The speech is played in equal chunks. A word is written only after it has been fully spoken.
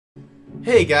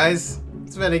Hey guys,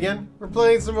 it's Ven again. We're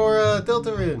playing some more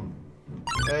DeltaRune.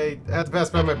 I had to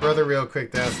pass by my brother real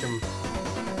quick to ask him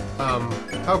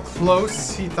how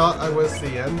close he thought I was to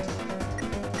the end.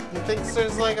 He thinks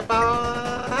there's like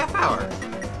about a half hour.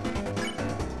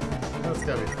 That's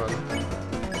gotta be fun.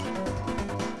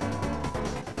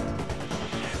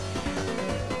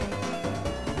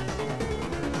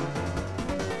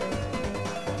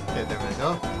 Okay, there we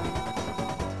go.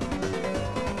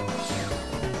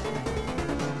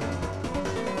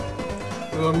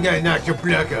 I'm gonna knock your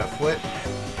block off. What?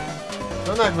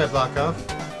 Don't knock my block off.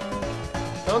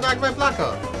 Don't knock my block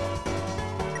off.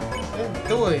 I didn't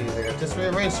do anything. I just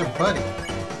rearranged your buddy.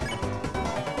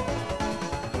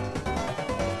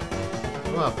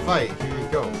 You wanna fight? Here you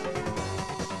go.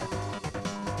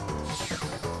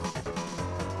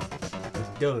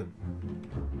 You're done.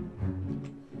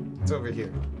 It's over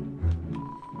here.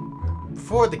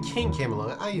 Before the king came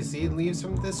along, I used to eat leaves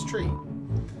from this tree.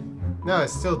 Now I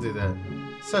still do that.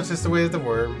 Such is the way of the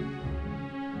worm.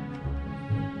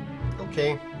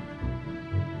 Okay.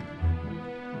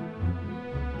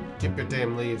 Keep your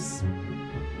damn leaves.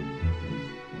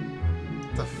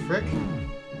 What the frick?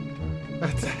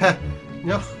 What the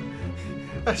no.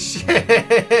 Oh, shit!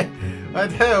 I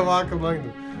didn't walk among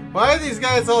them. Why are these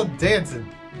guys all dancing?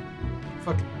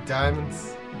 Fucking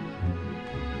diamonds.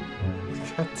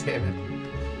 God damn it.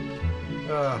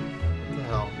 Oh, what the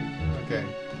hell? Okay.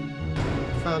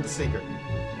 Found a secret.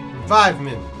 5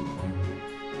 minutes.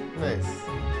 Nice.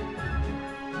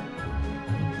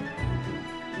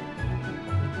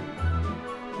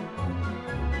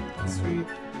 Sweet.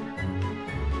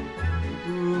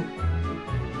 Ooh.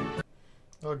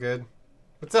 All good.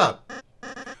 What's up?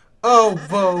 Oh,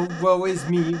 woe is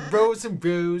me. Rows and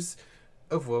rows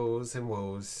of woes and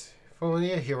woes. If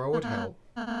only a hero would help.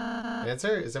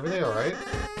 Lancer, is everything alright?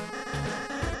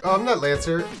 Oh, I'm not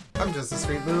Lancer. I'm just a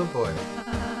sweet little boy.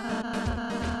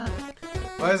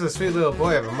 Why does a sweet little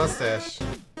boy have a mustache?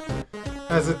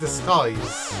 Has a disguise.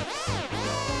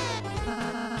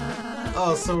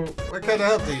 Oh, so what kind of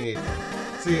help do you need?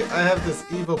 See, I have this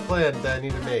evil plan that I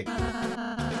need to make.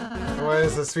 And why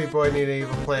does a sweet boy need an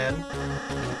evil plan?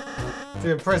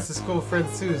 To impress his school friend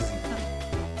Susie.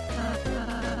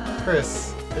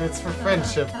 Chris, if it's for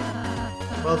friendship,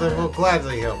 well then we'll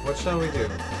gladly help. What shall we do?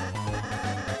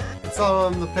 It's all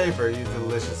on the paper, you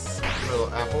delicious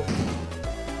little apple.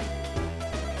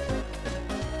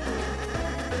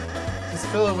 Just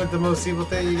fill it with the most evil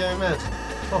thing you can imagine.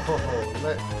 Ho ho ho,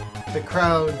 let the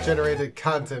crowd-generated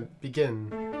content begin.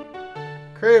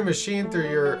 Create a machine through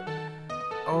your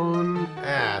own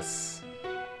ass.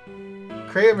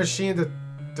 Create a machine to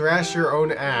thrash your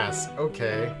own ass.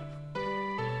 Okay.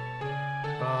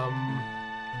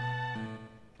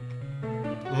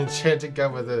 An enchanted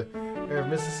gun with a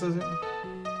mysticism.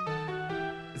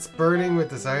 It's burning with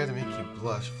desire to make you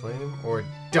blush. Flame or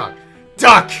duck?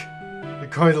 Duck! You're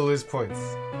going to lose points.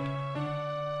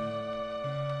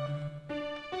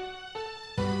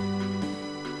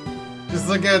 Just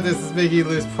look at this, it's making you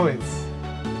lose points.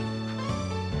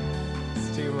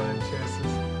 Streamline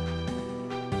chances.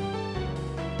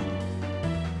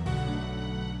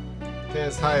 Okay,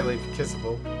 it's highly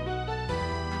kissable.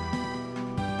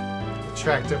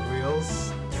 Attractive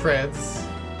wheels. Treads.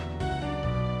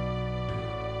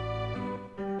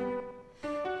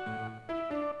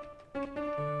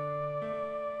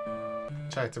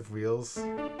 Attractive wheels.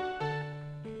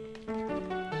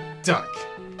 Duck.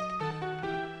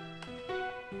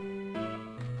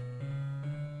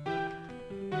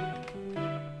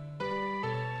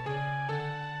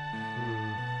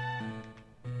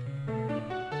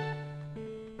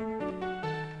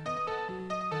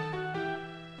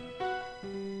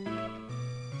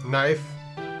 Knife.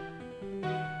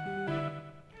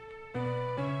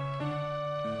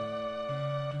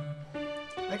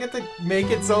 I get to make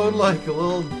its own like a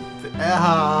little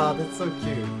that's so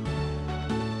cute.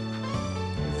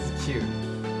 This is cute.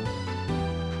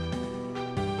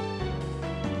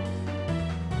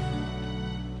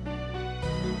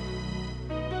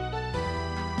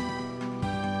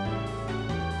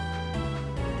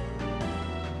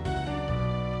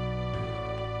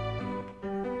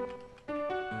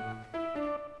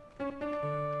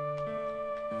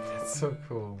 That's so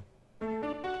cool.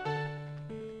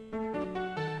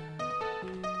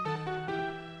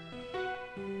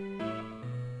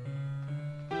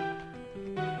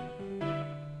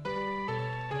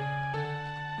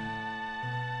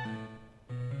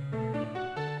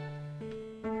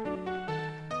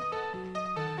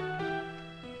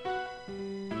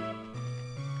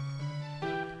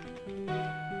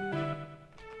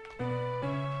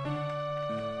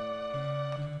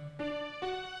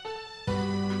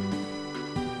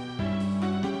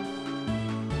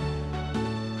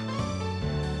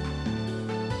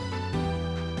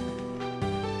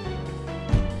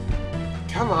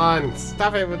 come on,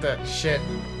 stop it with that shit.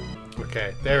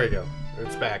 Okay, there we go.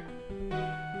 It's back.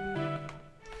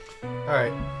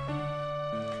 Alright.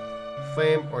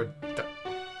 Flame or...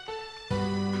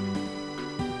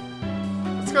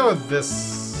 Let's go with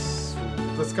this.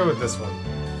 Let's go with this one.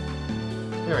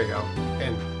 There we go.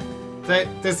 And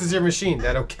this is your machine.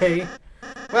 That okay?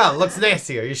 Wow, it looks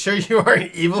nasty. Are you sure you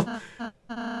aren't evil?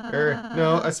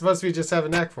 No, I suppose we just have a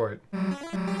knack for it.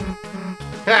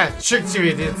 Ha! Tricked you,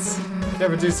 idiots!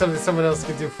 Never do something someone else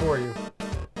can do for you.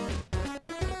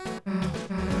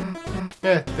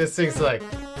 Yeah, this thing's like...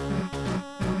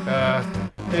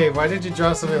 Hey, why did you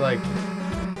draw something like...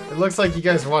 It looks like you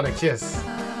guys want to kiss.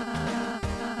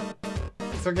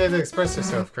 It's okay to express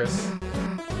yourself, Chris.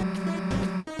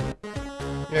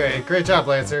 Alright, great job,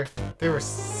 Lancer. They were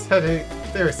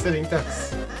sitting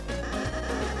ducks.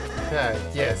 Ah,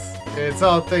 yes. It's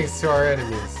all thanks to our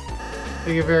enemies.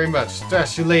 Thank you very much.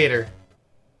 Thrash you later.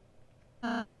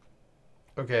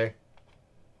 Okay.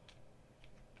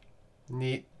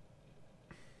 Neat.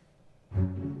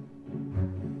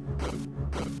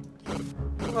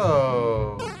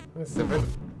 Whoa. That's different.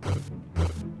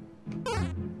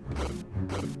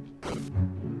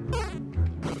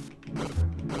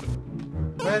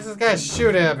 Why is this guy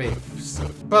shooting at me?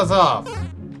 Buzz off.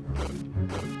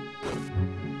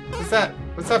 What's that?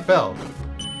 What's that bell?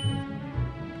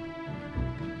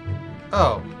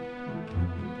 Oh.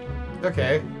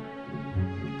 Okay.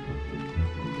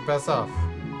 Buzz off.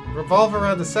 Revolve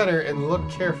around the center and look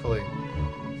carefully.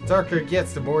 The darker it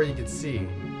gets, the more you can see.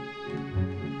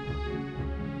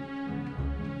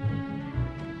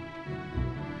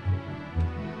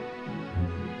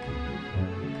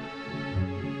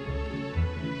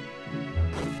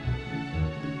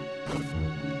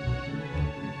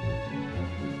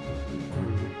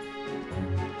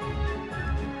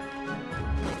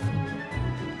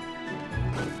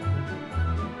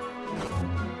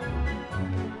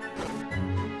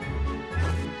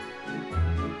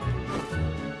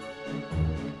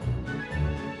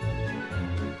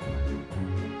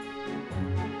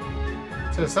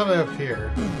 So something up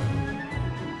here.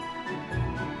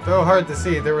 Though hard to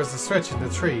see, there was a switch in the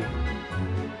tree.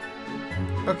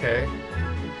 Okay.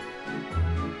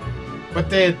 What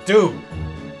did it do?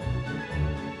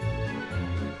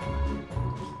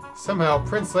 Somehow,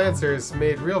 Prince Lancer has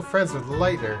made real friends with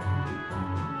Lightner.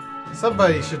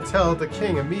 Somebody should tell the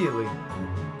king immediately.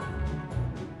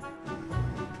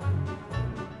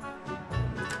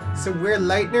 So we're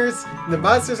Lightners? The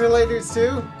monsters are Lightners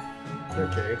too?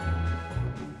 Okay.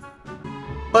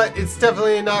 But it's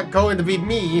definitely not going to be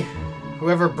me.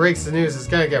 Whoever breaks the news is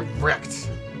gonna get wrecked.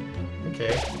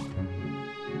 Okay.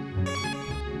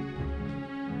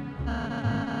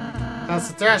 How's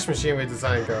the thrash machine we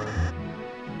designed going?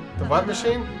 The what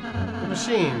machine? The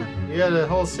machine. We had a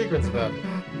whole sequence about it.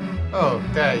 Oh,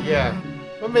 that, yeah.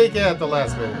 We'll make it at the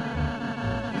last minute.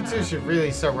 You two should really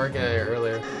start working on it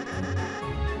earlier.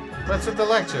 What's with the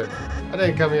lecture? I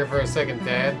didn't come here for a second,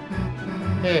 Dad.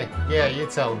 Hey, yeah, you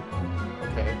tell him.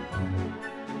 Okay.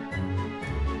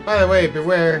 By the way,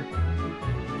 beware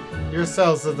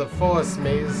yourselves of the forest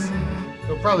maze.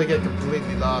 You'll probably get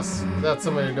completely lost without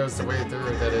someone who knows the way through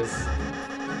it, that is.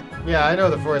 Yeah, I know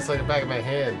the forest like the back of my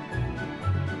hand.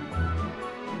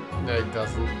 No, he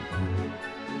doesn't.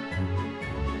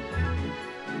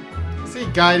 Is he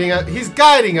guiding us? He's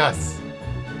guiding us!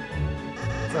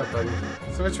 What's up, buddy?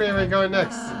 So which way are we going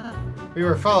next? We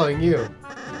were following you.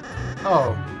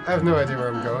 Oh, I have no idea where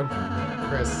I'm going.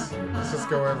 Chris, let's just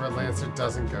go wherever Lancer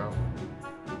doesn't go.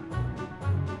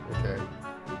 Okay.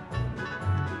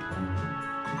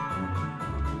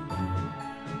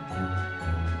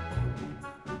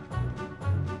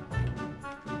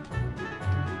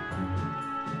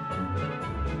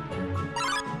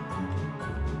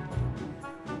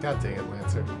 God dang it,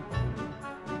 Lancer.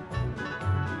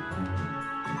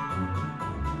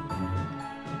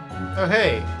 Oh,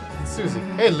 hey! It's Susie.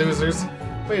 Hey, losers!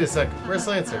 Wait a sec, where's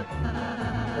Lancer?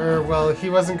 Well, he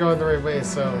wasn't going the right way,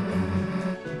 so...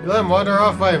 You let him wander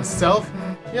off by himself?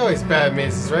 You always bad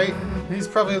mazes, right? He's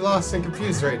probably lost and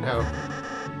confused right now.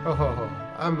 Oh ho ho,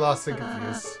 I'm lost and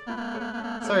confused.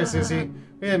 Sorry, Susie.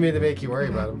 We didn't mean to make you worry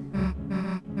about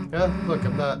him. Yeah, look,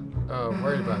 I'm not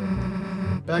worried about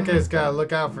him. Bad guys gotta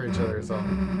look out for each other is all.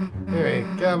 Anyway,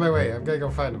 get out of my way. I'm gonna go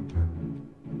find him.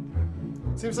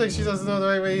 Seems like she doesn't know the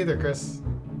right way either, Chris.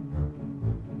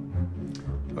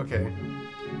 Okay.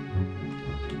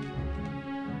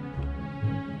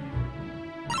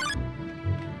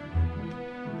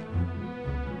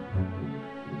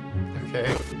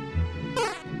 Okay.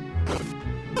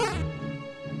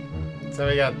 So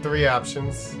we got 3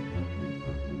 options.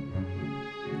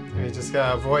 And we just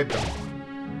gotta avoid them.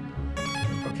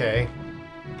 Okay.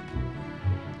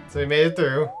 So we made it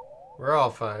through. We're all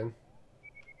fine.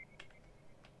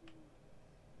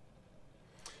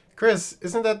 Chris,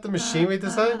 isn't that the machine we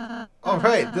designed?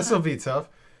 Alright, this will be tough.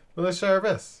 But let's try our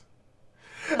best.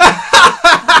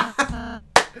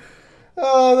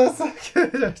 Oh, that's not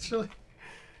good, actually.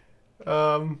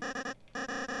 Oh,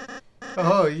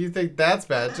 you think that's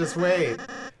bad? Just wait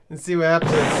and see what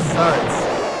happens when it starts.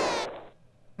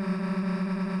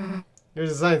 Your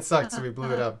design sucked, so we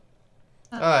blew it up.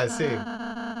 Ah, I see.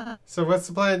 So what's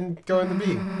the plan going to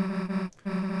be?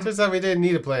 Turns out we didn't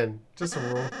need a plan, just a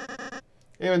rule.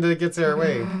 Anyone that gets in our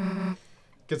way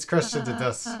gets crushed into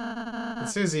dust. And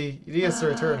Susie, you need us to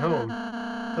return home.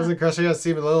 Doesn't crushing us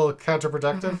seem a little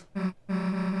counterproductive?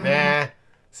 Nah.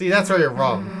 See, that's where you're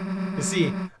wrong. You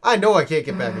see, I know I can't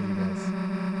get back with you guys.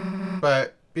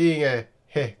 But being a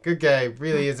good guy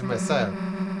really isn't my style.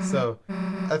 So,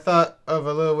 I thought of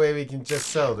a little way we can just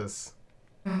sell this.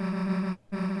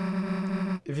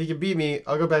 If you can beat me,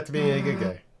 I'll go back to being a good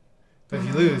guy. But if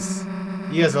you lose,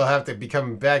 you guys will have to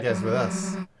become bad guys with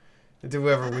us. And do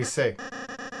whatever we say.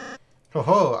 Ho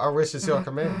ho, our wish is your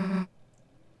command.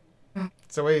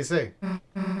 So what do you say?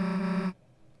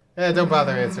 Eh, don't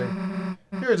bother answering.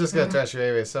 You were just gonna trash you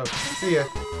anyway, so see ya.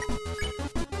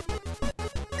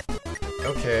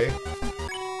 Okay.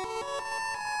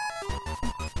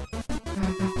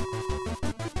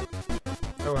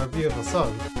 Oh, what a beautiful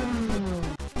song.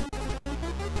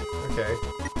 Okay.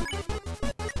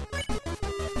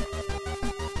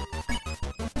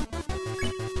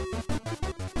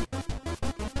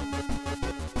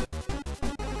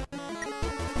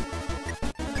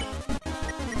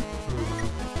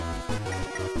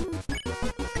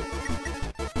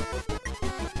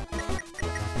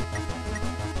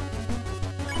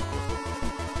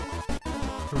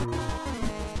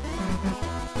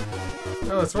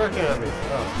 Oh, it's working on me.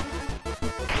 Oh.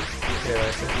 Okay,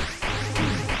 that's it.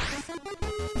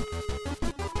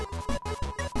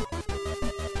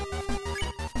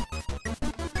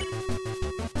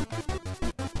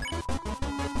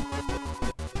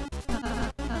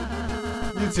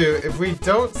 You two, if we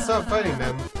don't stop fighting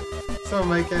them, someone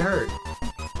might get hurt.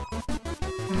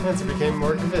 Hanser became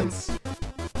more convinced.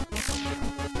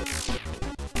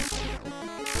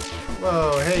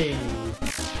 Whoa, hey.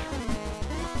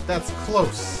 That's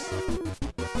close.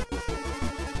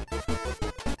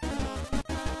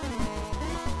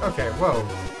 Okay, whoa.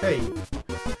 Hey.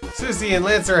 Susie and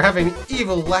Lancer are having an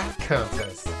evil laugh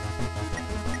contest.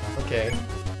 Okay.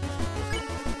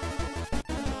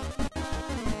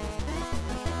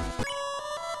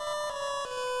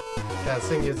 Gotta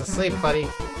sing you to sleep, buddy.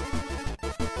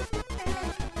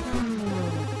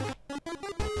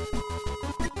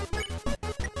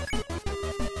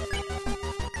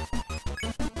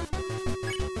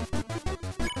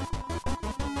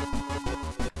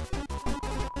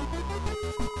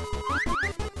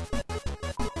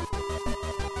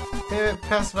 Damn it,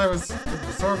 Pacify was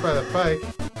absorbed by the bike.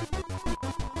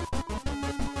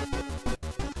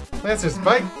 Lancer's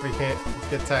bike can't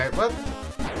get tired. What?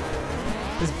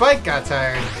 His bike got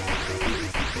tired.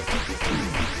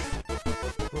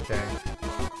 Okay.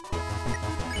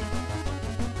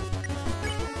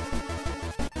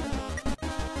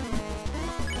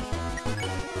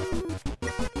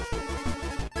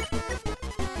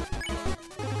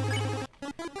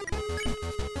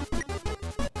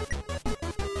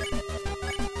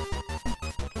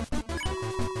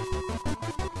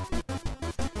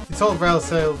 You told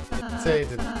Betrayl say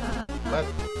to what?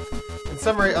 In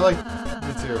summary, I like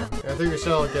you two. I think we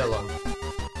should all get along. Uh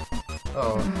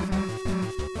oh.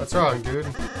 What's wrong, dude?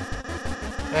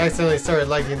 I accidentally started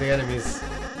liking the enemies.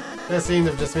 That scene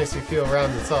just makes me feel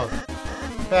around itself.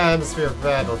 Bad atmosphere of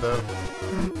battle, though.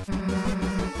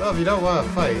 Well, if you don't want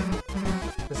to fight,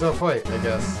 there's no point, I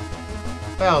guess.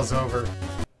 Battle's over.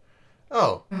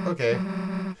 Oh, okay.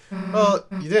 Well,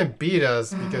 you didn't beat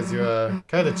us because you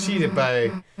kind of cheated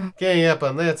by getting up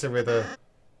on Lancer with a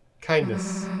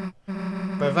kindness.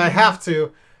 But if I have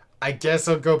to, I guess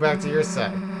I'll go back to your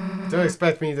side. Don't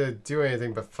expect me to do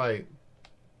anything but fight.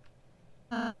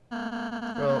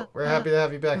 Well, we're happy to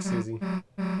have you back, Susie.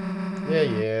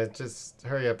 Yeah, just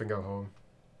hurry up and go home.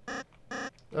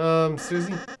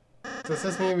 Susie? Does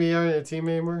this mean we aren't a team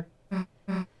anymore?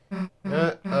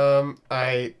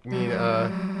 I mean,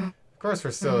 of course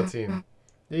we're still a team.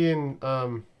 You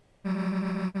can,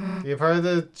 be a part of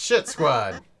the shit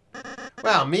squad.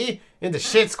 Wow, me? In the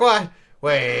shit squad?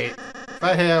 Wait, if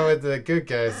I hang out with the good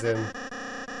guys, then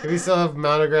can we still have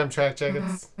monogram track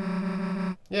jackets?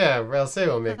 Yeah, I'll say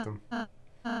we'll make them.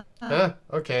 Huh?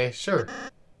 Okay, sure.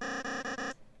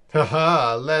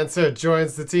 Haha, Lancer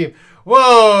joins the team.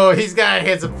 Whoa, he's got a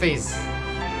handsome face.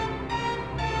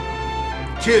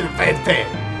 Cue the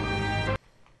fan.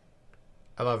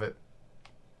 I love it.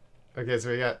 Okay, so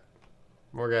we got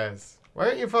more guys. Why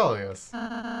aren't you following us?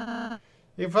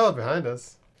 You can follow behind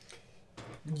us.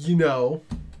 You know.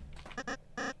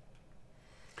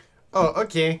 Oh,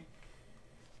 okay.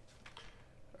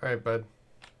 Alright, bud.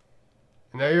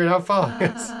 Now you're not following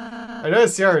us. I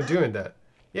noticed you aren't doing that.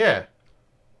 Yeah.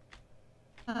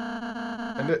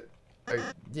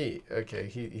 Yeah, okay,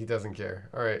 he doesn't care.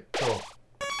 Alright, cool.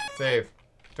 Save.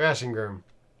 Thrashing room.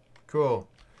 Cool.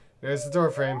 There's the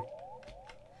door frame.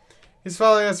 He's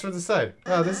following us from the side.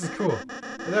 Oh, this is cool.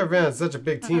 I've never been on such a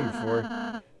big team before.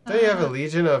 Don't you have a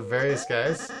legion of various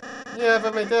guys? Yeah,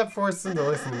 but my dad forced them to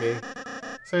listen to me.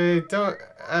 So you don't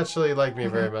actually like me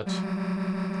very much.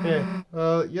 Yeah,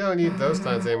 well, you don't need those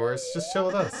clowns anymore. Just chill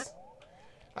with us.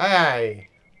 Aye.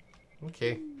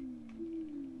 Okay.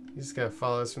 You just gotta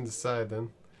follow us from the side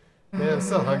then. Man, I'm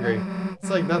still hungry. It's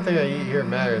like nothing I eat here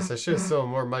matters. I should have stolen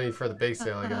more money for the bake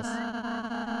sale, I guess.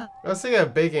 I was thinking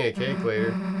of baking a cake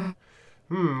later.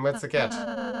 What's the catch?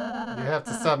 You have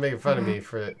to stop making fun of me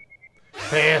for it.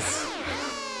 Pass!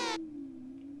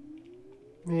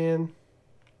 Man.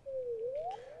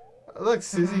 Look,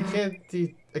 Susie,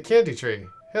 a candy tree.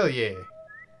 Hell yeah.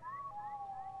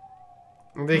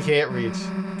 They can't reach.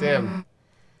 Damn.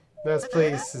 This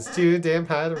place is too damn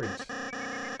high to reach.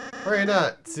 Worry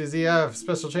not, Susie. I have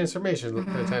special transformation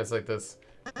for times like this.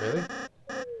 Really?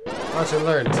 Watch and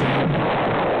learn, too.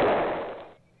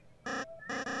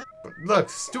 Look,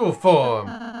 stool form.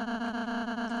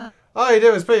 All you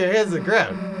did was put your hands on the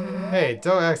ground. Hey,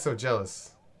 don't act so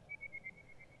jealous.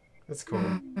 That's cool.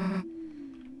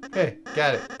 Hey,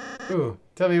 got it. Ooh,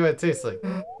 tell me what it tastes like.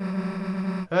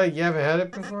 Huh, you haven't had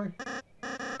it before?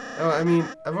 Oh, I mean,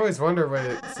 I've always wondered what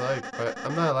it's like, but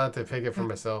I'm not allowed to pick it for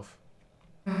myself.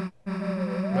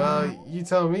 Well, you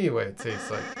tell me what it tastes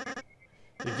like.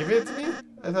 You give it to me?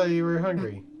 I thought you were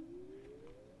hungry.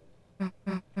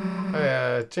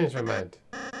 I changed my mind.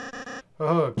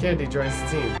 Oh, Candy joins the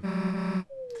team.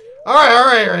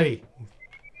 Alright, ready.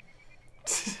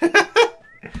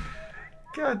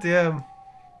 God damn.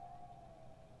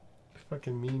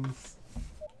 Fucking memes.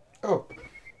 Oh.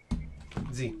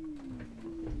 Z.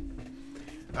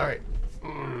 Alright.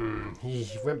 He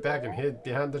went back and hid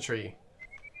behind the tree.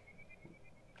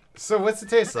 So what's it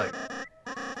taste like?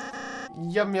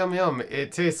 Yum, yum, yum.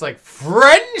 It tastes like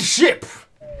friendship!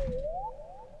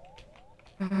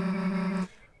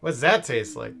 What's that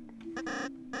taste like?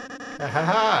 Ha ha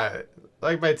ha!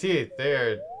 Like my teeth, they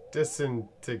are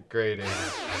disintegrating.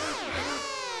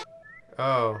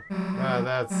 Oh,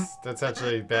 that's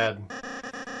actually bad.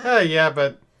 Yeah,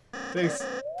 but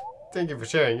thank you for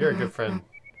sharing. You're a good friend.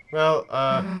 Well,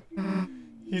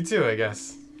 you too, I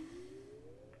guess.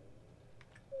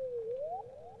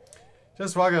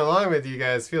 Just walking along with you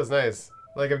guys feels nice.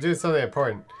 Like I'm doing something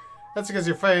important. That's because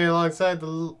you're fighting alongside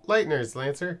the Lightners,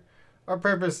 Lancer. Our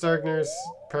purpose, Darkner's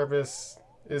purpose,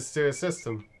 is to assist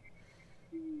them.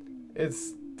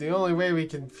 It's the only way we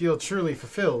can feel truly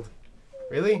fulfilled.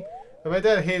 Really? But my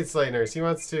dad hates Lightners. He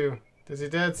wants to... Does your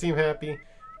dad seem happy?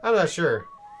 I'm not sure.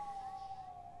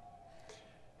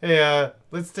 Hey,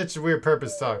 let's ditch the weird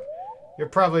purpose talk. You're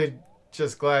probably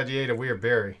just glad you ate a weird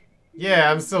berry.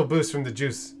 Yeah, I'm still boosted from the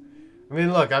juice. I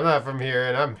mean, look, I'm not from here,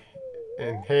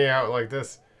 and hanging out like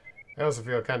this. I also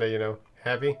feel kind of, you know,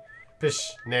 happy.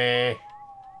 Pish, nah.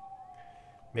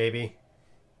 Maybe.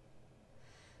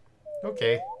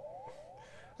 Okay.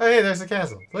 Oh, hey, there's the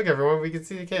castle. Look, everyone, we can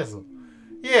see the castle.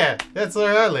 Yeah, that's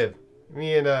where I live.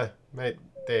 Me and, my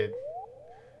dad.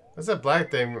 What's that black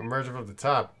thing emerging from the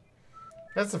top?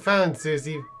 That's the fountain,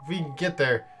 Susie. If we can get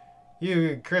there, you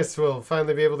and Chris will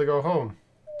finally be able to go home.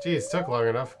 Geez, took long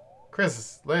enough.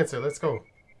 Chris, Lancer, let's go.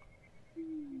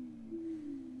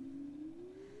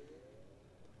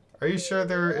 Are you sure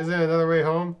there isn't another way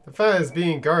home? The fountain is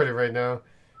being guarded right now.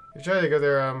 If you try to go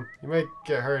there, you might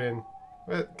get hurt and...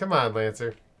 But come on,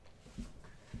 Lancer.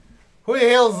 Who the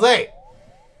hell's that?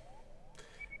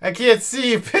 I can't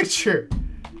see your picture.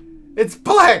 It's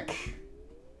black.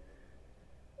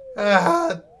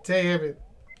 Ah, damn it.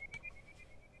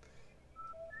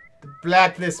 The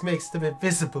blackness makes them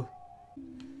invisible.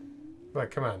 What?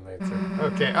 Come on, Lancer.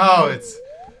 Okay. Oh, it's...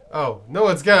 Oh, no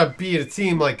one's gonna beat a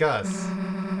team like us.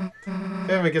 If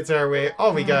anyone gets in our way,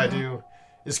 all we gotta do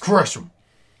is crush them.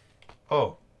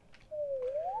 Oh.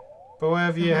 But what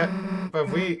have you what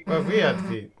have we had to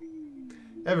beat?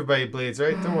 Everybody bleeds,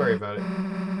 right? Don't worry about it.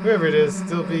 Whoever it is,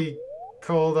 still be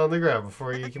cold on the ground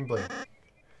before you can blink.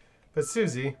 But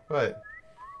Susie, what?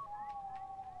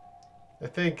 I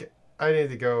think I need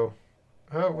to go.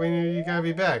 Oh, when are you gotta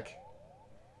be back?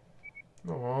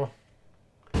 Oh,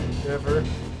 never.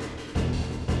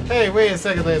 Hey, wait a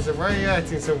second, Lancer. Why are you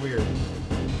acting so weird?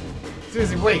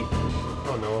 Susie, wait.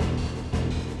 Oh no.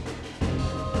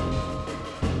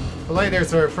 The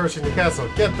lightners are approaching the castle.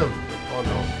 Get them. Oh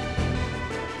no.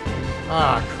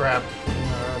 Ah, crap.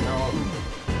 No.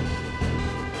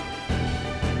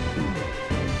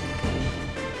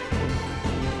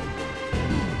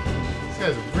 These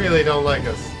guys really don't like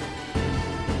us.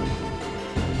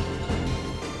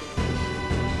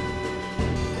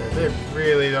 They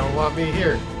really don't want me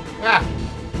here. Ah!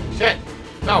 Shit!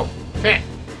 No! Shit!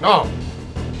 No!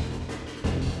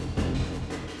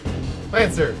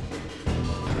 Lancer!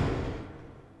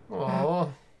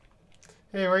 Aww.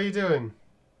 Hey, what are you doing?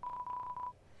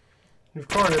 You've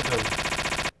cornered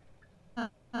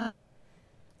them.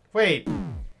 Wait!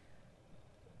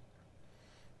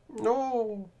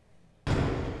 No!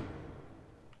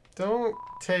 Don't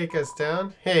take us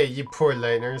down. Hey, you poor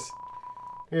lightners.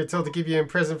 We were told to keep you in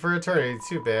prison for eternity.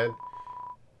 Too bad.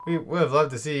 We would have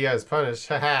loved to see you guys punished.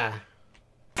 Haha.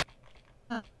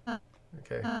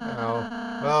 Okay.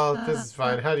 Oh. Well, this is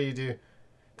fine. How do you do?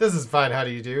 This is fine. How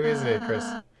do you do? Isn't it, Chris?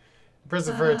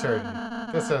 Prison for eternity.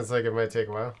 That sounds like it might take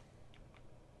a while.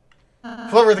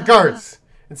 Flover the guards!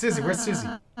 And Susie, where's Susie?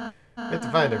 We have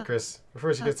to find her, Chris,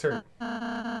 before she gets hurt.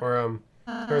 Or,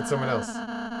 hurt someone else.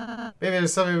 Maybe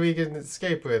there's something we can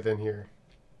escape with in here.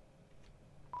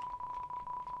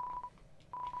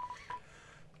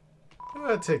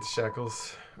 I'll take the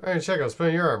shackles. Iron shackles, put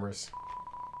in your armors.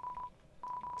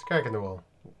 It's a crack in the wall.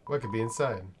 What could be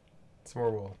inside? Some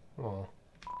more wool. Aw.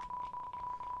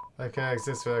 Life cannot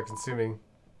exist without consuming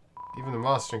even the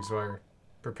moss strings wire.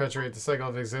 Perpetuate the cycle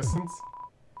of existence?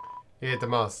 You ate the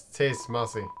moss. Taste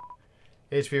mossy.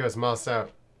 HP was mossed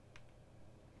out.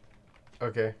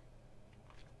 Okay.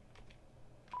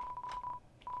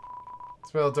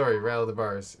 Smell Dory, rattle the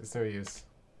bars. It's no use.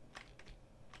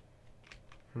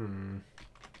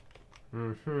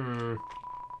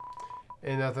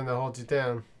 Ain't nothing to hold you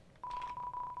down.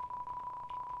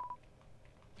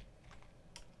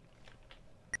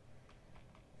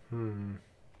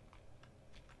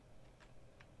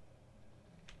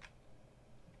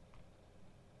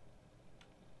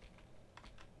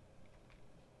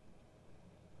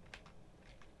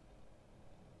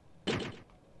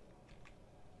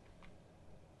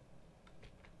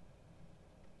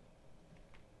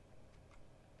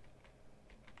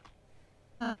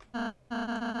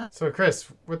 So, Chris,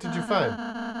 what did you find?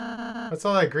 What's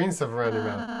all that green stuff around your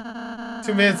mouth?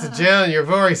 2 minutes in jail and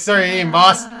you've already started eating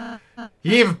moss?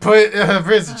 You even put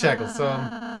prison shackles,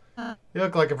 so you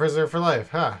look like a prisoner for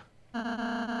life, huh?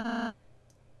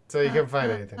 So you can't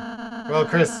find anything. Well,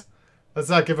 Chris, let's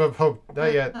not give up hope.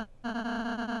 Not yet.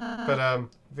 But,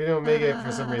 if we don't make it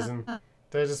for some reason,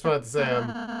 then I just wanted to say,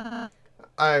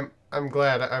 I'm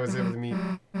glad I was able to meet.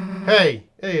 Hey,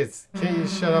 idiots, can't you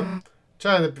shut up? I'm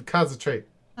trying to concentrate.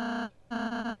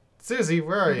 Susie,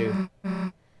 where are you?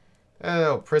 I don't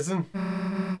know, prison?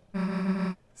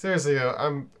 Seriously though,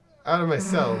 I'm out of my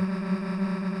cell.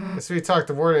 Guess we talked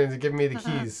the warden into giving me the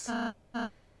keys.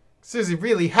 Susie,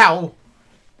 really? How?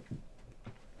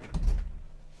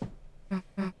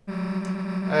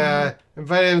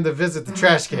 Invited him to visit the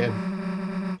trash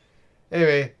can.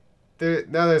 Anyway,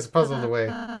 now there's a puzzle in the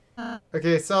way.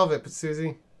 Okay, solve it,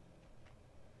 Susie.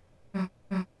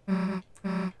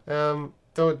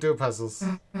 Don't do puzzles.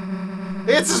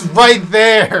 It's right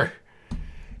there!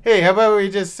 Hey, how about we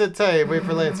just sit tight and wait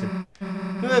for Lancer?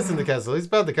 He lives in the castle. He's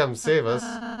about to come save us.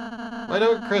 Why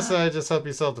don't Chris and I just help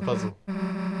you solve the puzzle?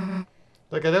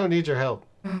 Look, I don't need your help.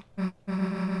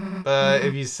 But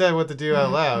if you said what to do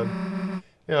out loud,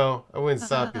 you know, I wouldn't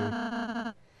stop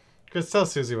you. Chris, tell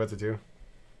Susie what to do.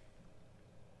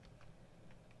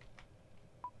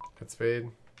 That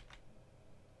spade.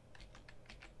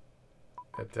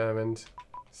 That diamond.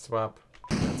 Swap.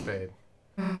 That spade.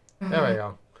 There we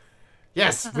go.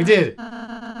 Yes, we did it!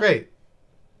 Great.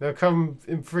 Now come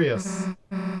and free us.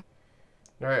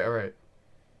 Alright, alright.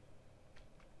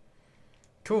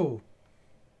 Cool.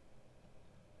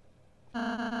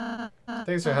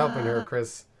 Thanks for helping her,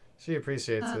 Chris. She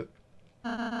appreciates it.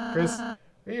 Chris, are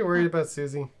you worried about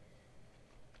Susie?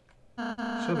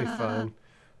 She'll be fine.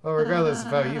 Well, regardless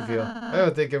of how you feel, I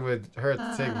don't think it would hurt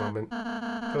to take a moment.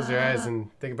 Close your eyes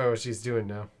and think about what she's doing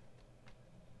now.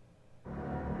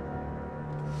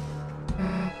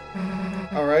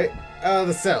 Alright, out of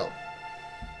the cell.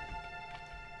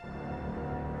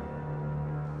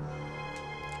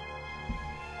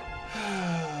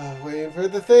 Waiting for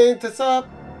the thing to stop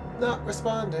not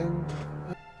responding.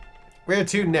 Where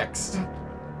to next?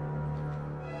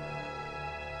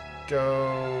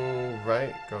 Go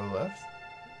right, go left?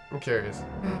 I'm curious.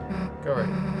 Go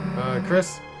right.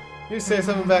 Chris, you say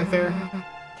something back there?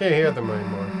 Can't hear them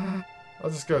anymore. I'll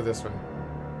just go this way.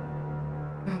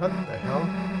 What the hell?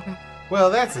 Well,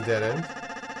 that's a dead end.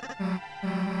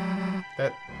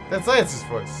 That's Lance's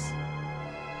voice.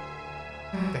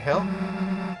 The hell?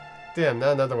 Damn,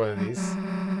 not another one of these.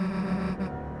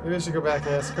 Maybe I should go back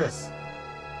and ask Chris.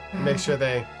 Make sure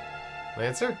they...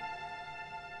 Lancer?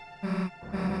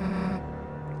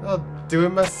 I'll do it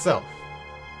myself.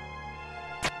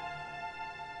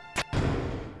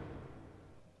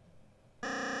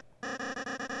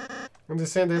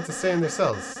 Understand they have to stay in their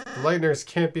cells. The Lightners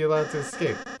can't be allowed to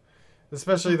escape.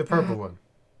 Especially the purple one.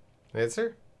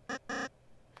 Lancer?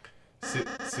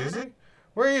 Susie?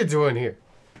 What are you doing here?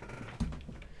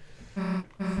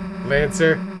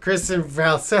 Lancer, Chris and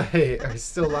Valsai are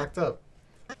still locked up.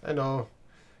 I know.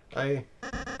 I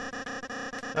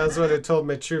was what I told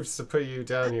my troops to put you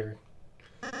down here.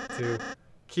 To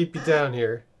keep you down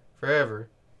here forever.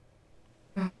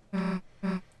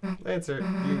 Lancer,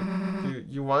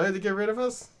 you wanted to get rid of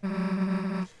us?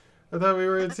 I thought we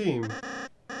were a team.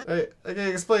 I can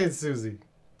explain, Susie.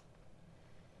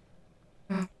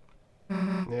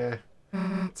 Yeah,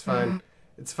 it's fine.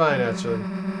 It's fine, actually.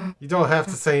 You don't have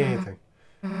to say anything.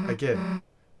 I get it.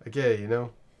 I get it, you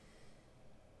know?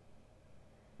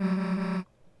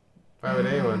 Why would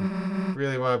anyone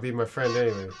really want to be my friend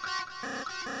anyway?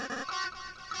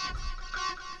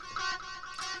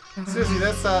 Susie,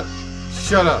 that's not...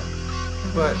 Shut up.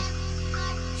 But...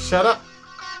 Shut up!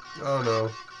 Oh no.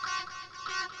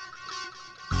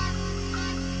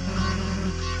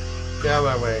 Get out of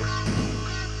my way.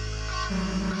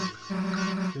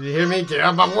 Did you hear me? Get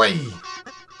out of my way!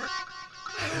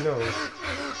 No.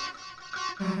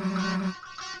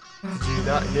 Did you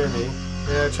not hear me?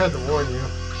 Yeah, I tried to warn you.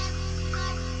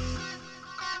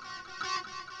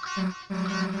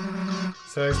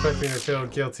 So I expect me to feel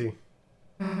guilty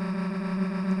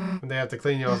when they have to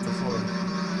clean you off the floor.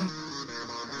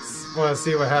 Want to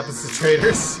see what happens to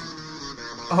traitors?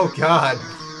 Oh God!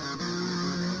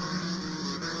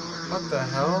 What the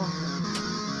hell?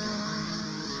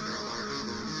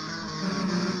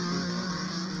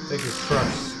 I think it's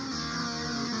crushed.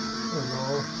 Oh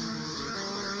no.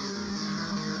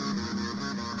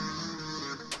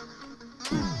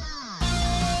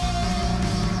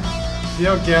 If you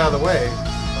don't get out of the way,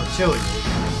 I'll kill you.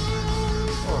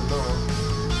 Oh no.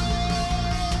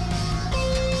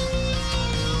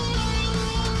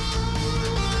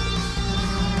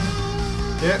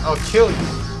 Yeah, I'll kill you.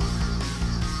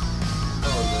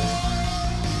 Oh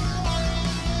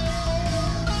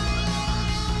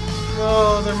no.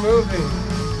 No, they're moving.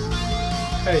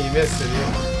 Hey, you missed it, you.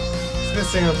 It's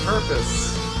missing on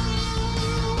purpose.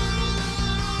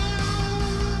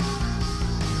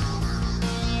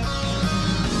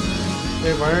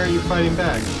 Hey, why aren't you fighting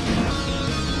back?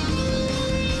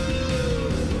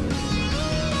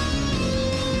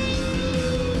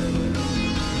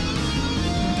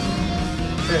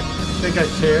 Think I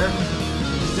care?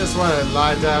 You just want to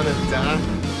lie down and die?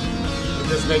 You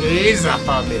just make it easy up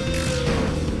on me. I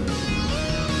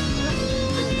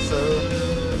think so.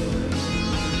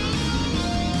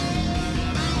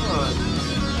 Come on.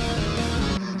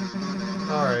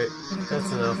 Alright,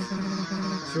 that's enough.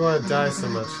 If you want to die so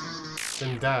much,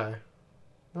 then die.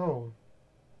 No.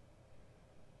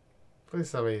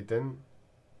 Please tell me you didn't.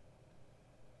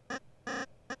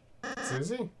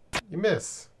 Susie? You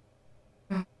miss.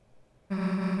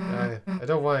 I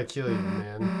don't want to kill you,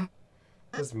 man.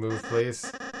 Just move, please.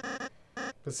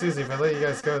 But Susie, if I let you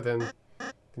guys go, then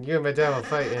you and my dad will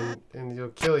fight and you'll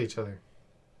kill each other.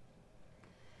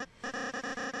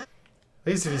 At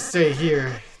least if you stay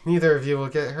here, neither of you will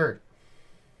get hurt.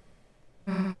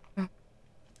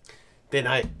 Then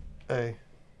I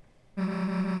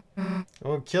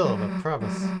won't kill him, I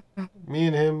promise. Me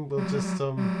and him will just,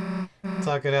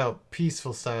 talk it out,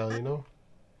 peaceful style, you know?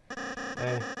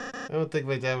 I don't think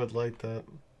my dad would like that.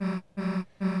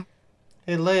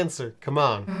 Hey, Lancer, come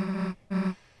on.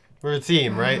 We're a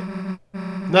team, right?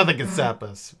 Nothing can stop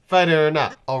us, fight it or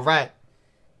not, alright?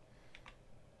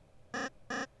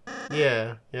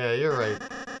 Yeah, you're right.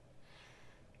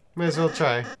 Might as well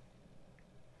try.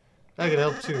 I can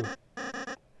help too.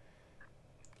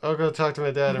 I'll go talk to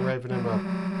my dad and ripen him up.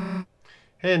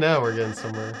 Hey, now we're getting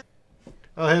somewhere.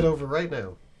 I'll head over right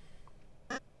now.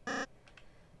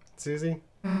 Susie?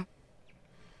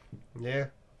 Yeah?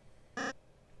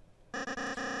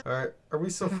 Alright, are we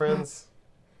still friends?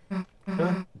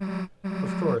 Huh?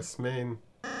 Of course, main,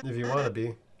 if you want to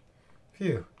be.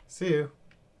 Phew, see you.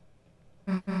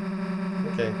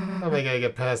 Okay, how am I gonna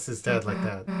get past his dad like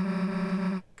that?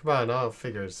 Come on, I'll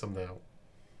figure something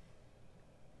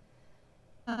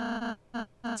out.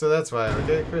 So that's why,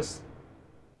 okay, Chris?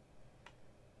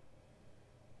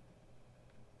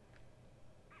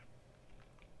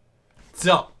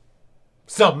 Sup?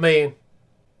 Sup, man?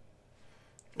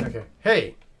 Okay.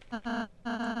 Hey!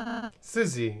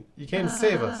 Susie, you came to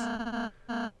save us.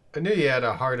 I knew you had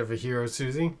a heart of a hero,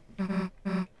 Susie.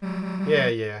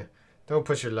 Yeah. Don't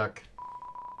push your luck.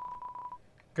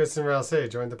 Gus and Ralsei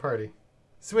joined the party.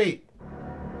 Sweet!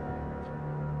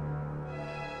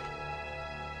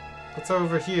 What's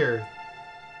over here?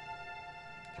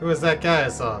 Who was that guy I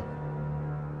saw?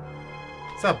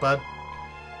 What's up, bud?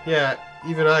 Yeah,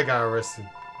 even I got arrested.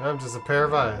 I'm just a pair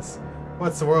of eyes.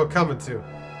 What's the world coming to?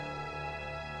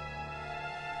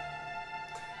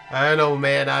 I don't know,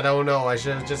 man. I don't know. I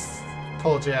should have just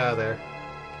pulled you out of there.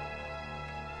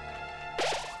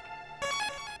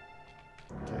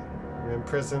 Okay. You're in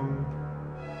prison.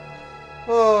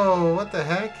 Whoa, what the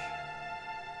heck?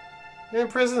 You're in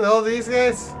prison? All these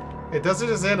guys? Hey, those are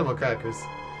just animal crackers.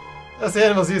 Us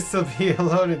animals used to be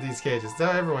alone in these cages.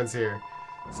 Now everyone's here.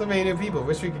 So many new people.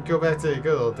 Wish we could go back to the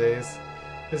good old days.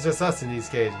 It's just us in these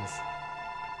cages.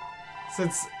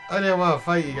 Since I didn't want to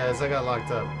fight you guys, I got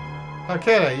locked up. How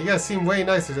can I? You guys seem way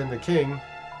nicer than the king.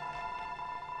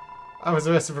 I was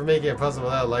arrested for making a puzzle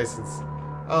without a license.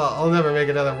 Oh, I'll never make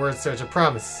another word search, I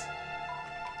promise.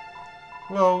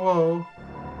 Whoa.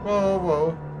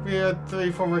 We are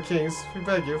 3 former kings. We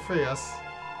beg you, free us.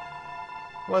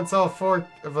 Once all 4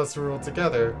 of us ruled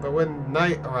together, but when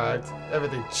night arrived,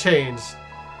 everything changed.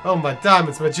 Oh, my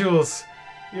diamonds, my jewels.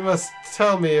 You must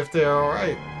tell me if they are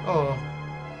alright. Oh.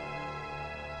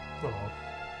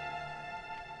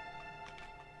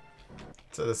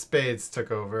 So the spades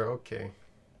took over, okay.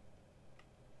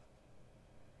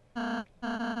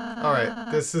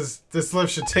 Alright, this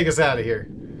lift should take us out of here.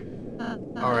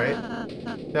 Alright.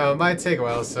 Now it might take a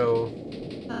while, so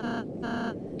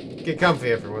get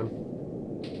comfy, everyone.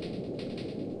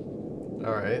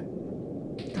 Alright.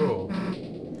 Cool.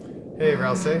 Hey,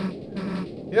 Ralsei.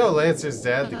 You know Lancer's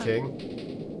dad, the king?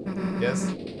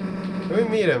 Yes? When we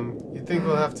meet him, you think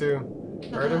we'll have to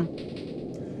hurt him?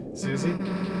 Susie?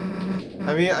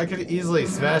 I mean, I could easily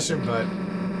smash him, but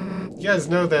you guys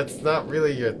know that's not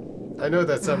really your... I know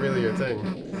that's not really your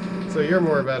thing. So you're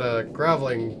more about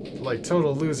groveling like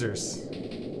total losers.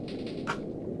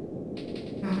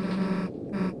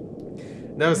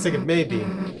 And I was thinking maybe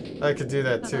I could do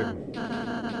that too.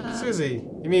 Susie,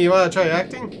 you mean you want to try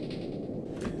acting?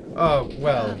 Oh,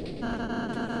 well.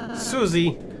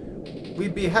 Susie,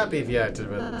 we'd be happy if you acted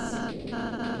with us.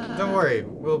 Don't worry,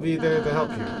 we'll be there to help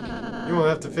you. You won't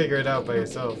have to figure it out by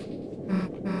yourself.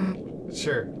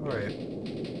 Sure, alright.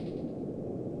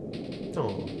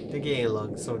 Oh, they're getting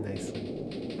along so nicely.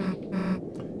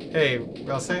 Hey,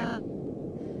 Ralsei?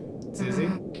 Susie?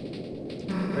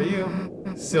 Are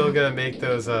you still gonna make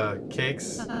those,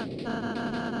 cakes?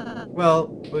 Well,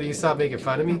 will you stop making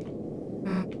fun of me?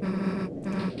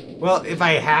 Well, if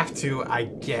I have to, I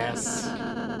guess.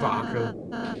 Baka.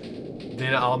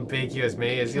 Then I'll bake you as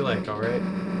many as you like, alright?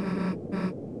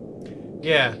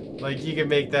 Yeah, like you can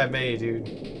make that many, dude.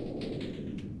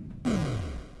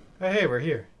 Oh, hey, we're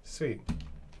here. Sweet.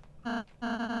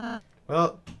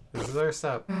 Well, this is our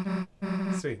stop.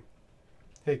 Sweet.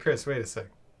 Hey, Chris, wait a sec.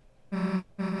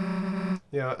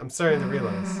 You know, I'm starting to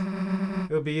realize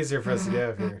it'll be easier for us to get out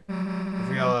of here if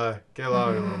we all get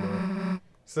along a little more.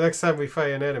 So next time we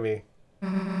fight an enemy,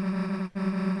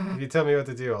 if you tell me what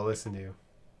to do, I'll listen to you.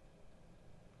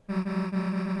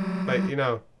 But, you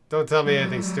know, don't tell me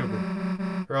anything stupid,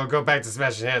 or I'll go back to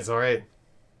smashing heads, alright?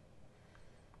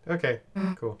 Okay,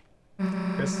 cool.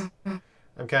 Chris,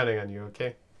 I'm counting on you,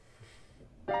 okay?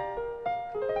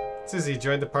 Susie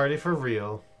joined the party for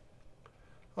real.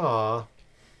 Aww.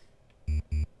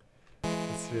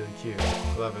 That's really cute.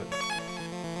 Love it.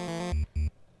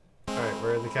 Alright,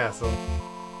 we're in the castle.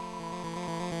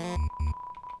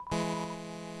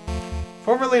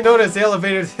 Formerly known as the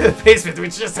elevator to the basement,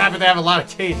 which just happened to have a lot of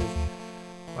cages.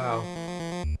 Wow.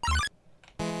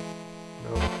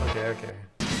 No, okay.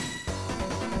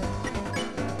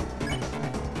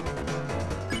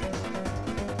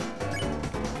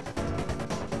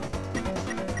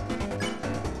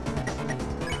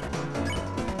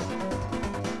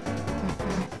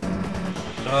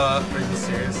 Are you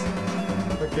serious?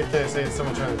 What can I say to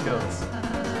someone trying to kill us?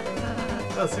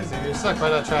 Oh, Susie, you're stuck. Why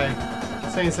not try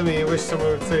saying something you wish someone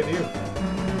would say to you?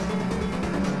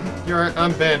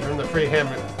 I'm banned from the free ham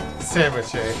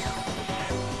sandwich, eh?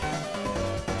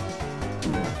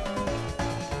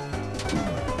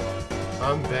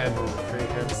 I'm banned from the free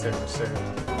ham sandwich, eh?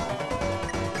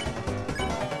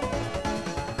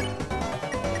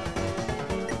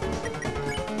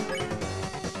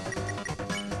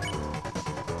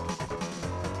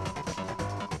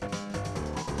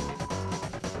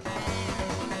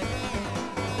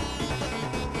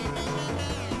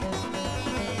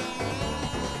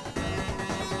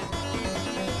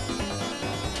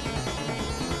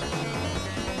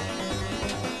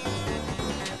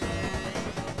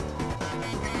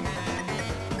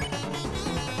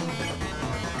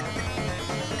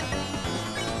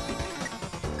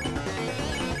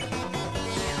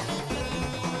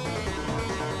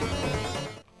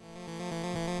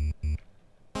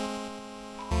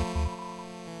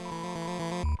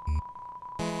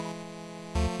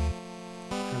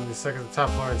 stuck at the top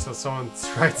floor until someone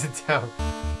writes it down.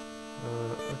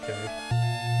 Okay.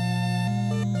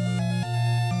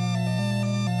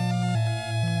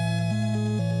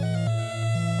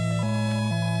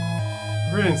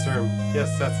 Rune's room.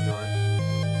 Yes, that's the door.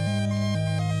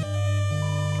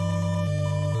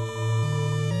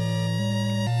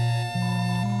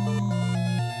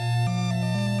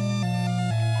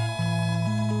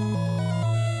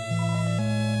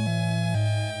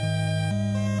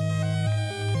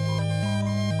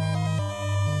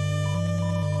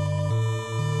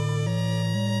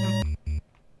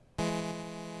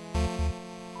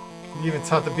 You even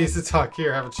taught the beast to talk.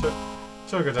 Here, have a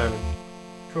choco diamond.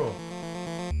 Cool.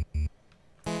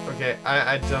 Okay,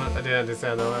 I didn't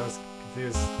understand though. I was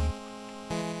confused.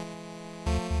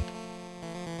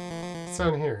 What's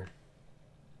down here?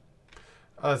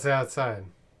 Oh, it's outside.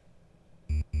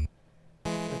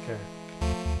 Okay.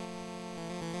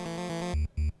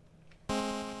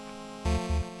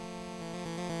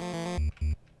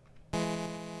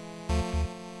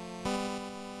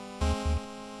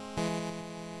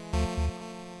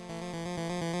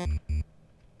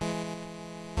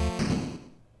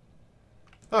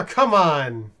 Oh, come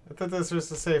on! I thought this was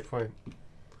the save point.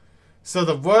 So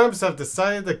the worms have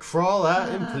decided to crawl out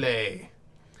and play.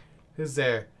 Who's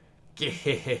there?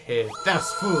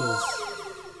 That's fools.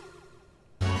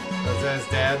 Was that his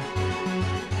dad?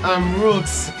 I'm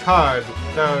Rulk's card,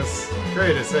 those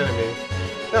greatest enemy.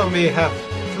 Thou may have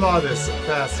clawed us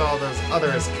past all those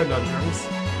other conundrums,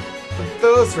 but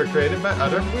those were created by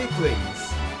other weaklings.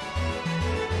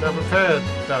 Now prepare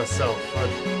thyself for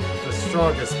the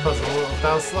strongest puzzle of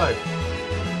thou's life.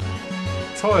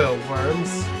 Toil,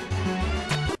 worms.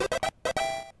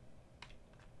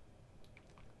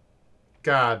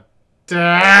 God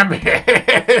damn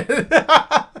it!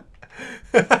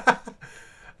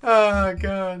 Oh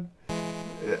god.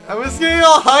 I was getting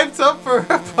all hyped up for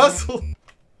a puzzle.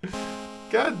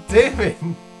 God damn it.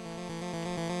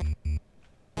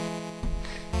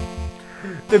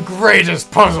 The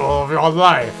greatest puzzle of your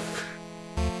life.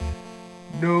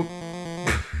 Nope.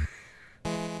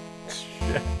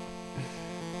 Shit.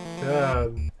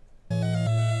 God.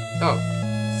 Oh,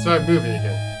 start moving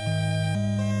again.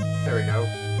 There we go.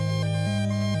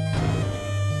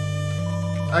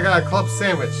 I got a club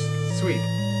sandwich. Sweet.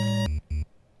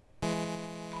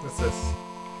 What's this?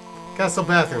 Castle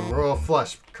bathroom. Royal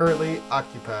flush. Currently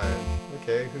occupied.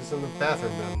 Okay, who's in the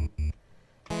bathroom then?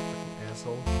 Fucking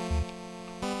asshole.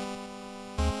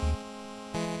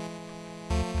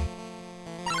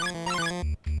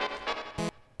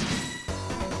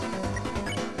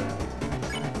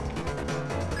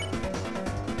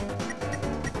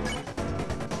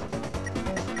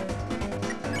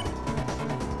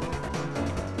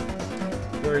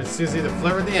 Where's Susie to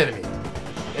flirt with the enemy?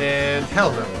 And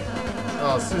hell no.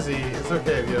 Oh, Susie, it's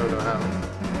okay if you don't know how.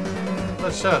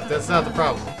 But shut up, that's not the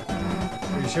problem.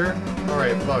 Are you sure?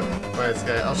 Alright, look, Bias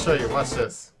Guy, I'll show you. Watch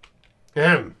this.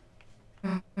 Ahem.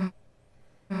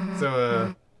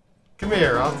 So, come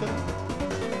here, Austin.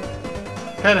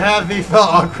 Head happy felt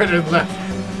awkward and left.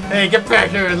 Hey, get back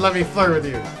here and let me flirt with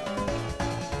you.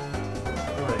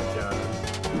 Oh my god.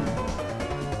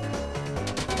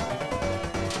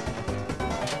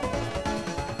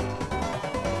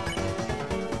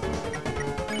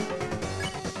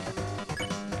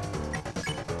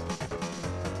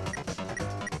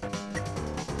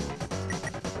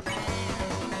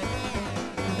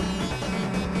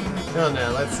 Come on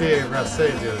now, let's see how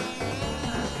say do it.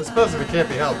 I suppose if it can't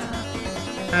be helped.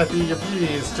 Kathy, your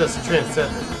beauty is just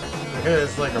transcendent. Your hair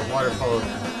is like a waterfall.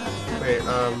 Wait,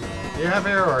 do you have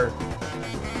hair or?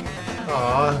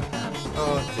 Aww.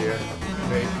 Oh dear.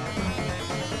 Wait.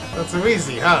 Not so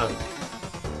easy, huh?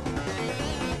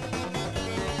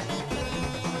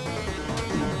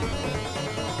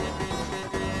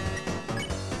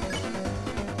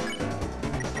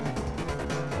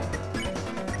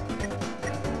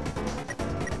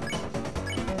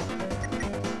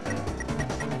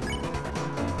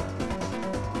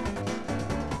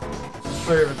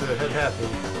 Flirt with the head happy.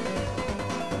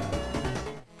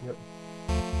 Yep.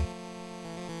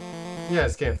 You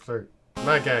guys can't flirt.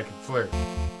 My guy can flirt.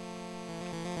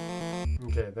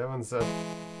 Okay, that one's up.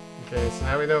 Okay, so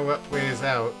now we know what way is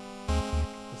out.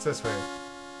 What's this way?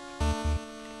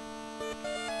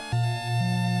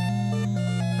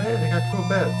 Hey, they got cool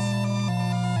beds.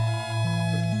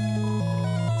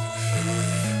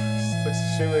 This looks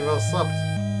extremely well slept.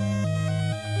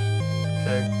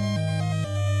 Okay.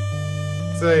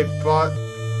 So they bought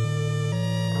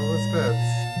all those beds.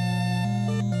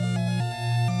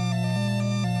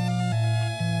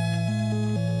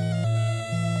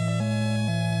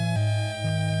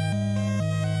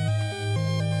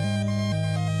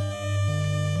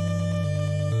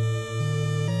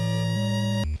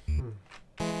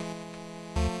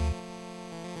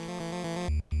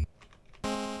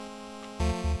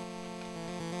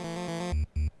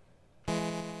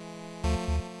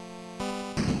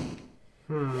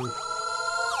 Oh,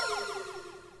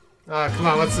 come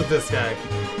on, what's with this guy?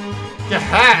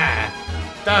 Yaha!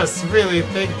 Does really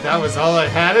think that was all I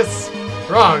had? It's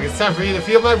wrong. It's time for you to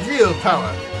feel my real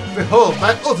power. Behold,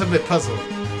 my ultimate puzzle.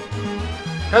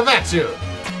 Have at you!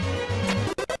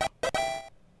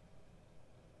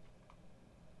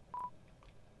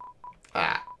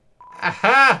 Ah.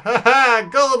 Aha! Ha!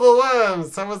 Gullible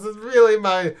worms! That wasn't really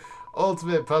my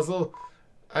ultimate puzzle.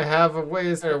 I have a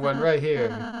way better one right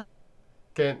here.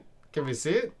 Can we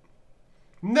see it?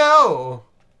 No!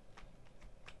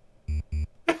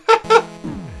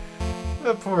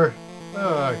 That poor...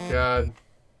 Oh, God.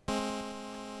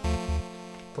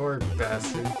 Poor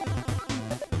bastard.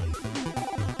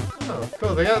 Oh,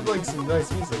 cool. They got, like, some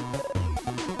nice music.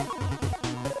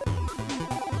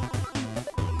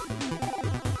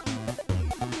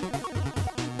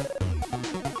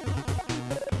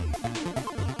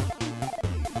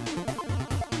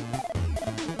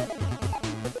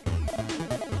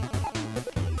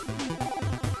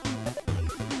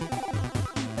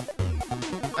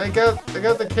 I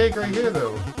got the cake right here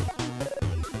though.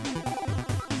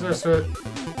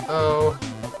 Oh,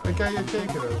 I got your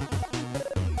cake though.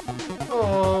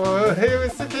 Oh, here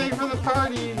is the cake for the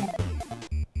party.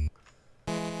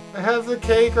 I have the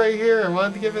cake right here. I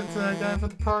wanted to give it to that guy for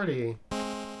the party.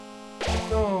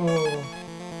 Oh,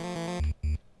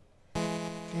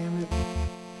 damn it.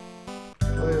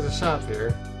 Well, there's a shop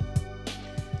here.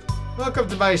 Welcome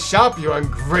to my shop, you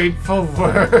ungrateful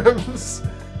worms.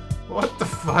 What the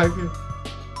fuck?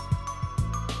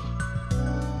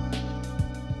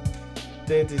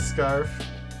 Dainty scarf.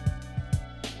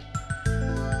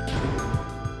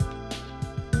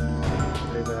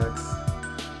 Paybacks.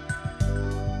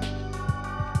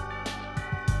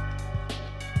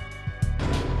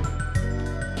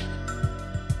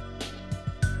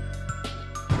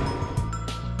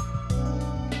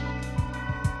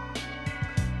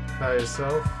 By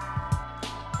yourself.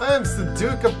 I am the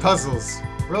Duke of Puzzles.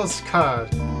 Roast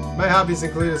card. My hobbies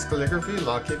include calligraphy,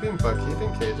 lock-keeping,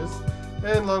 bug-keeping, cages,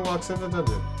 and long walks in the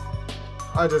dungeon.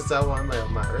 I just outlined my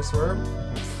Myris worm.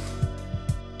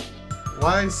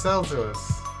 Why sell to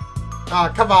us?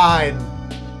 Ah, come on!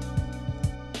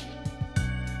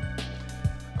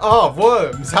 Oh,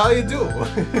 worms, how you do?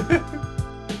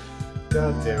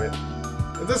 God damn it.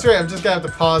 At this rate, I'm just gonna have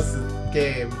to pause the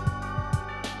game.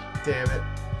 Damn it.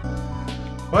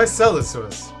 Why sell this to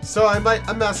us? So I might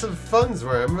amass some funds,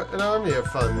 worm, an army of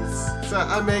funds. So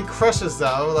I may crush us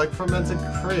thou like fermented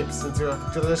crepes into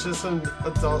a delicious and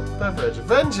adult beverage.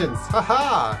 Vengeance!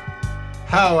 Haha!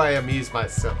 How I amuse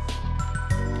myself.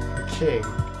 The king.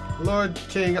 Lord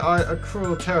King art a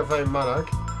cruel, terrifying monarch.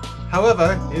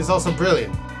 However, he is also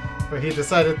brilliant, for he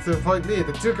decided to appoint me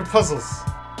the Duke of Puzzles.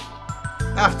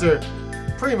 After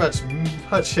pretty much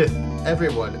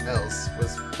everyone else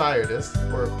was fired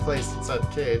or placed inside the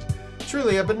cage.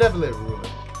 Truly a benevolent ruler.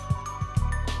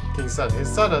 King's son. His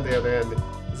son, on the other hand,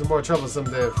 is more troublesome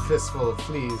than a fistful of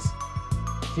fleas.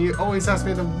 He always asks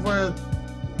me the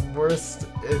worst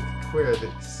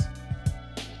queries.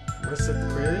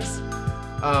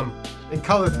 And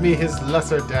calleth me his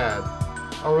lesser dad.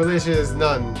 Our relation is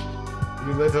none.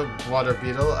 You little water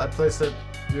beetle, I placed it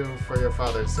you for your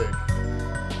father's sake.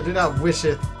 I do not wish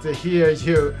it to hear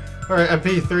you, or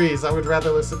MP3s. I would rather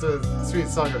listen to the sweet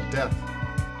song of death.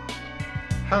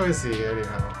 How is he,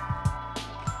 anyhow?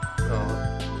 Oh.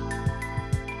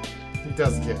 He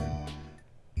does care.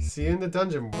 See you in the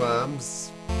dungeon,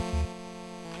 worms.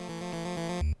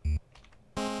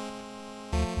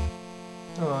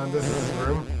 Oh, and this is his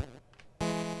room.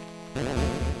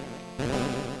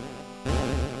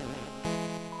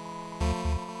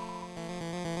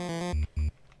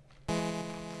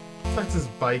 Tucked his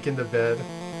bike into bed.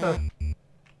 Huh.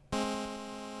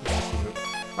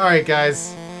 Alright,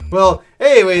 guys. Well,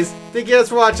 anyways, thank you guys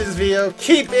for watching this video.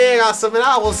 Keep being awesome, and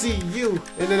I will see you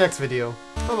in the next video.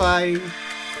 Bye-bye.